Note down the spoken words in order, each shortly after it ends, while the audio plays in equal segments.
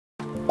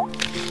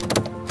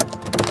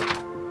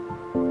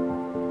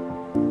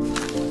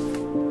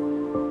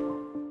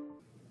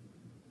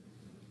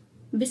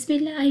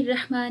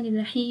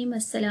Bismillahirrahmanirrahim.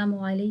 Assalamu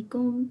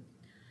alaikum.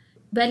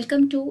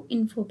 Welcome to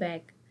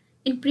InfoPack.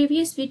 In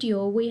previous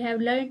video, we have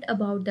learned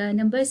about the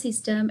number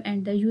system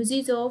and the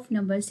uses of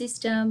number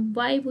system,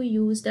 why we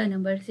use the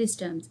number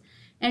systems.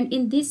 And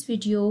in this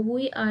video,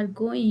 we are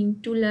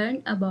going to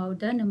learn about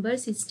the number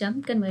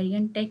system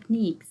conversion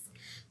techniques.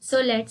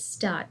 So let's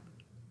start.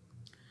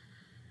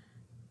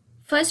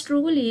 First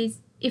rule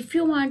is, if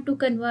you want to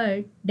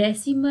convert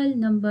decimal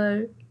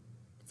number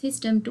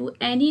system to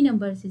any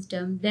number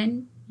system,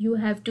 then you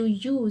have to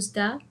use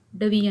the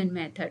division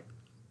method.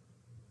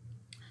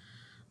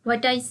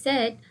 What I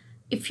said,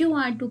 if you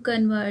want to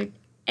convert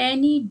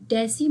any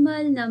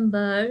decimal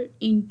number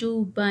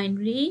into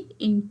binary,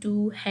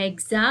 into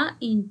hexa,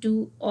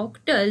 into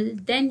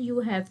octal, then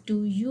you have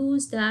to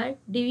use the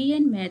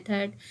division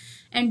method,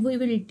 and we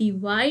will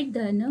divide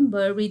the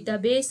number with the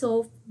base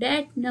of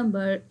that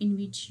number in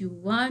which you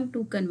want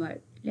to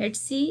convert. Let's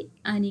see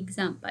an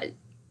example.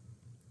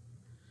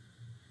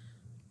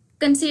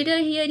 Consider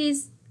here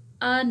is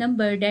a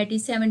number that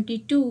is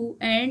 72,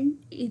 and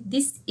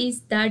this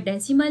is the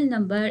decimal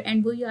number,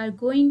 and we are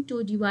going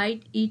to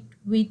divide it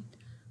with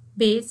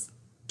base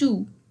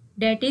 2,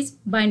 that is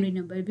binary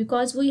number,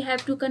 because we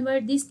have to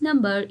convert this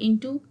number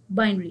into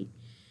binary.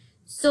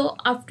 So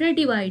after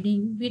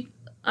dividing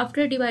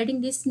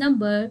this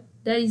number,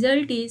 the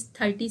result is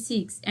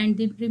 36 and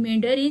the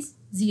remainder is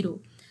 0.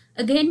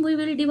 Again we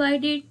will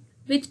divide it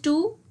with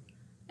 2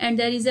 and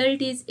the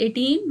result is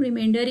 18,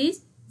 remainder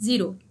is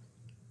 0.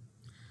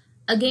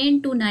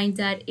 Again 2 9s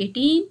are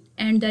 18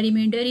 and the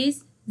remainder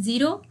is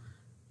 0,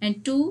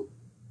 and 2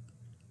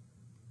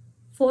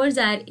 4s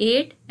are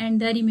 8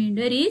 and the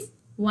remainder is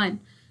 1.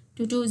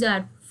 2 2s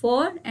are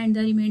 4 and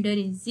the remainder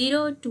is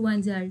 0. 2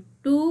 1s are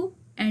 2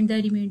 and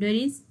the remainder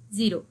is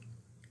 0.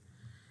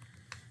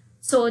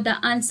 So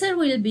the answer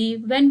will be,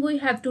 when we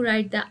have to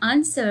write the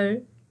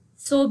answer,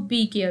 so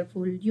be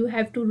careful. You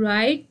have to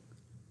write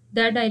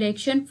the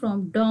direction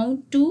from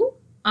down to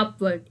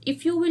upward.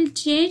 If you will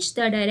change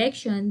the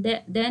direction,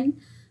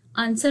 then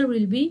answer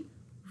will be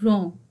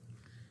wrong.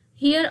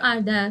 Here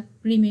are the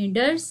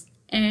remainders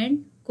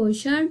and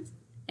quotients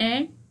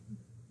and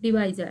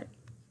divisor.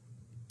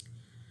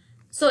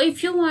 So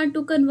if you want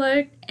to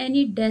convert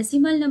any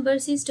decimal number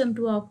system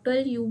to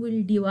octal, you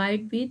will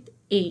divide with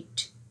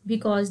 8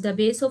 because the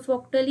base of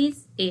octal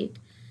is 8.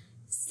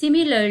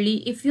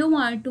 Similarly, if you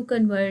want to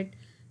convert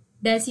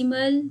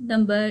decimal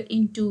number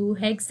into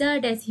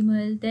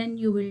hexadecimal, then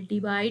you will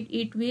divide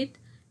it with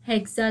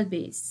hexa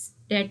base,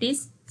 that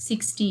is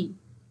 16.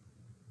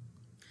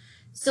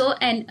 So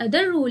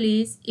another rule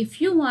is,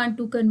 if you want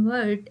to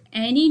convert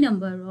any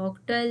number,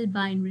 octal,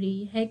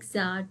 binary,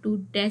 hexa,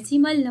 to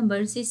decimal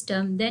number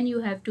system, then you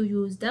have to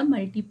use the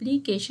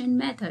multiplication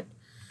method.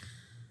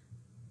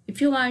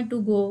 If you want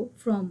to go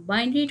from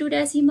binary to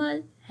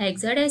decimal,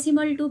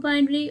 hexadecimal to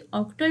binary,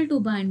 octal to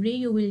binary,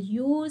 you will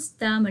use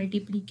the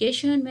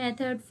multiplication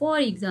method. For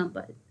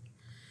example,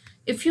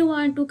 if you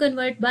want to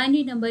convert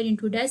binary number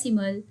into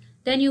decimal,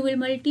 then you will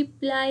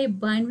multiply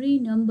binary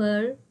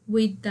number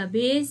with the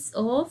base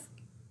of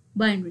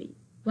binary.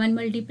 1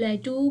 multiply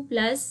 2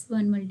 plus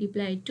 1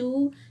 multiply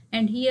 2,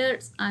 and here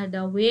are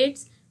the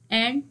weights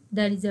and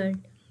the result.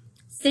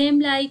 Same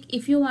like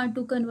if you want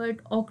to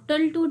convert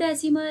octal to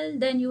decimal,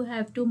 then you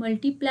have to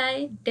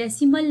multiply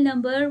decimal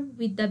number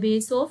with the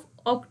base of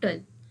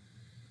octal.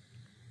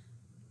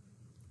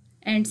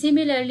 And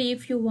similarly,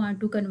 if you want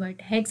to convert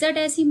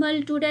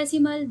hexadecimal to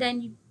decimal,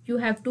 then you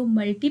have to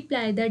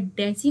multiply the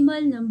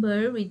decimal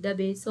number with the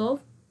base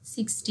of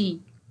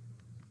 16.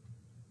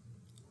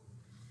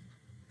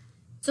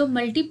 So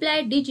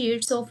multiply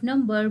digits of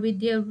number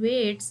with their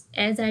weights,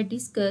 as I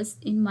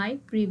discussed in my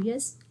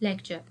previous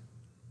lecture.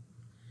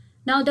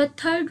 Now the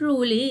third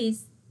rule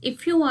is,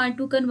 if you want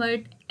to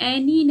convert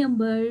any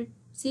number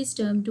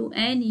system to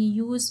any,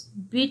 use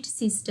bit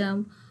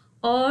system,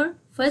 or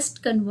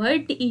first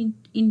convert it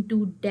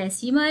into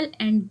decimal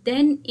and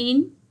then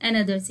in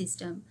another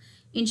system.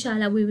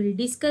 Inshallah, we will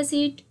discuss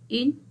it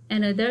in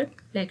another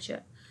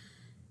lecture.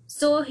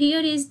 So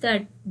here is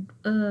that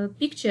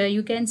picture.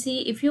 You can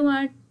see, if you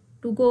want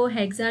to go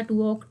hexa to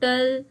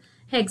octal,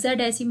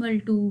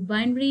 hexadecimal to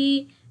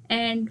binary,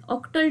 and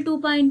octal to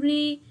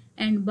binary,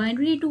 and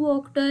binary to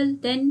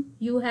octal, then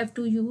you have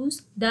to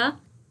use the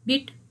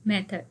bit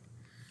method.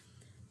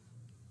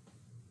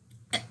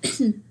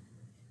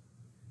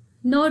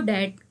 Note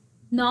that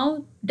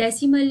now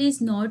decimal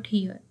is not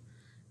here,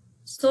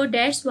 so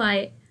that's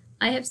why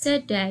I have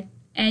said that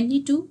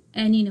any to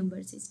any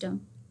number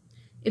system.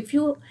 If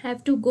you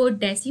have to go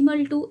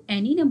decimal to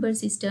any number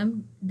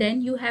system,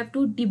 then you have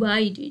to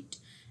divide it.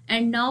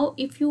 And now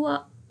if you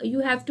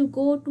have to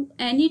go to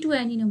any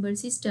number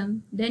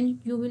system,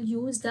 then you will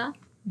use the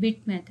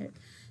bit method.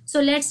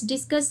 So let's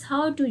discuss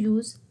how to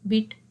use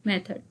bit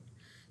method.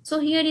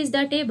 So here is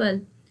the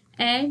table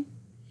and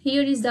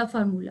here is the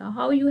formula.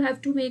 How you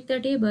have to make the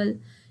table?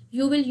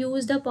 You will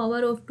use the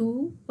power of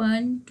 2,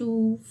 1,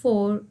 2,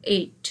 4,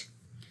 8.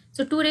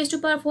 So 2 raised to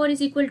power 4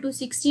 is equal to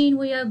 16.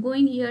 We are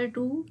going here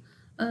to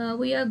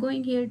we are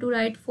going here to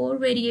write 4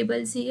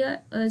 variables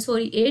here,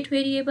 8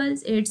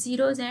 variables, 8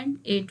 zeros and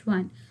 8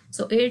 1.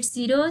 So 8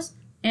 zeros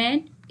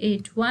and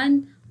 8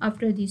 1.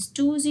 After these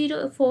 4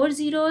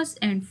 zeros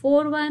and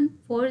 4 1,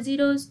 4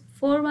 zeros,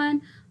 4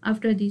 1.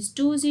 After these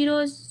 2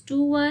 zeros,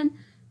 2 1,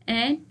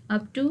 and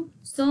up to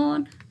so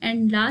on.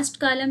 And last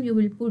column you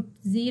will put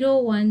 0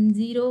 1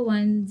 0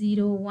 1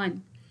 0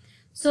 1.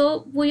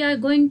 So we are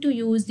going to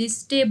use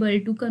this table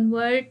to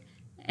convert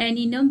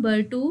any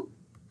number to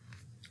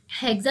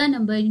hexa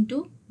number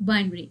into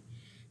binary.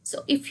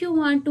 So if you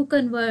want to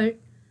convert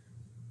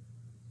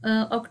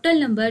octal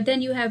number,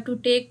 then you have to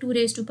take 2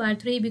 raised to power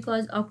 3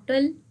 because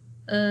octal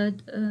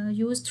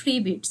use 3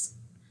 bits,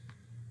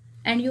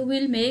 and you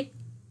will make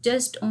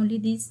just only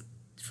these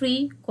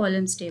 3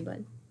 columns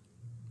table.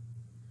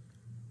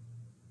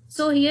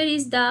 So here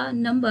is the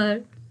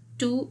number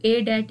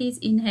 2a, that is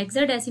in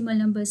hexadecimal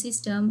number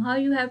system. How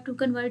you have to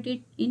convert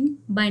it in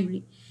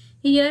binary?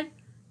 Here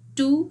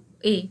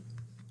 2a.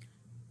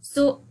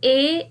 So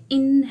a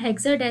in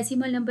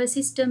hexadecimal number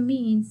system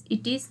means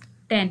it is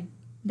 10.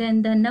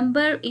 Then the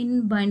number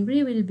in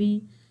binary will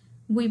be,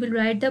 we will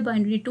write the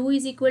binary 2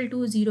 is equal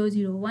to 0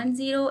 0 1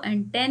 0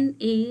 and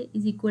 10a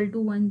is equal to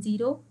 1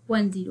 0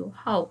 1 0.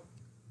 How?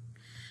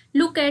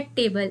 Look at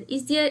table.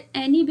 Is there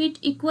any bit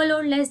equal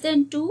or less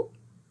than 2?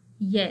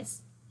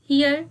 Yes.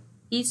 Here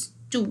is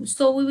 2.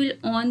 So we will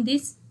on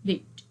this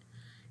bit,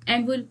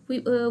 and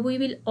we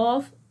will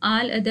off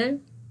all other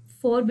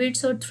 4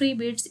 bits or 3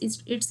 bits.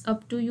 It's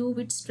up to you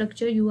which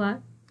structure you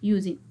are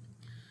using.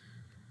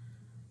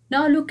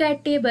 Now look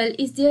at table.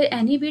 Is there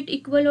any bit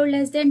equal or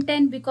less than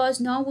 10?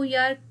 Because now we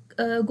are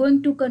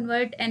going to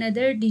convert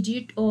another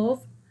digit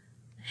of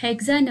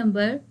hexa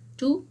number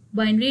to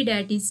binary,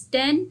 that is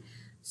 10.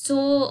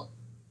 So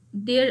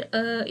there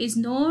is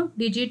no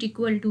digit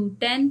equal to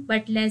 10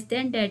 but less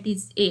than, that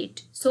is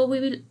 8. So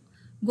we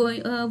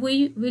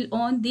will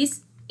on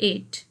this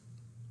 8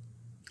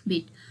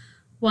 bit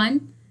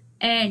 1,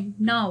 and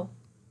now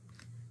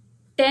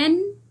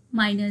 10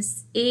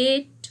 minus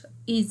 8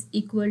 is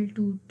equal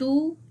to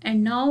 2,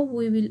 and now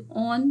we will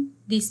on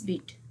this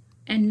bit,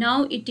 and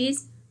now it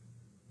is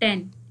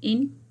 10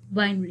 in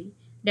binary,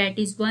 that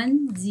is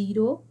 1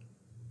 0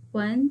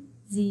 1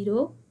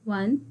 0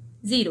 1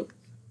 0.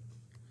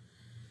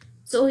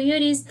 So here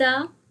is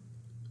the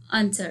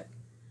answer.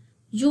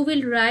 You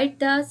will write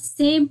the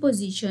same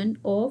position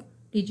of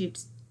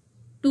digits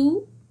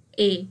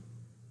 2a.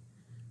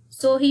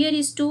 So here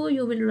is 2,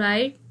 you will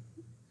write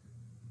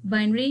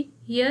binary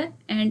here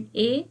and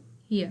a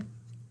here.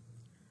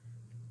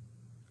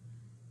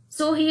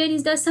 So here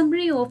is the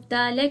summary of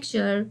the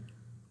lecture.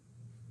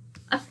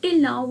 Up till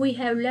now we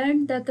have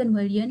learned the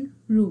conversion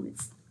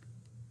rules.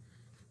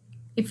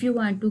 If you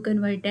want to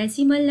convert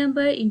decimal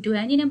number into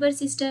any number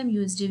system,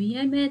 use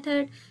division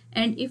method,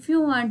 and if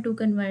you want to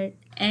convert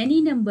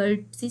any number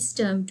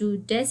system to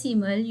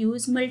decimal,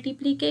 use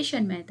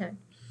multiplication method.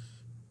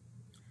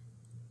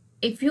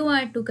 If you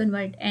want to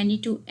convert any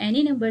to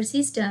any number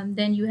system,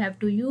 then you have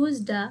to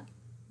use the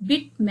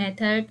bit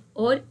method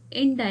or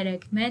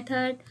indirect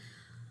method.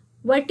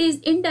 What is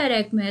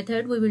indirect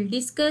method we will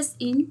discuss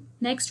in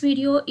next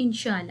video,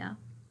 inshallah.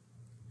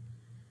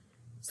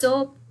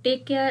 So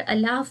take care.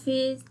 Allah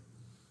Hafiz.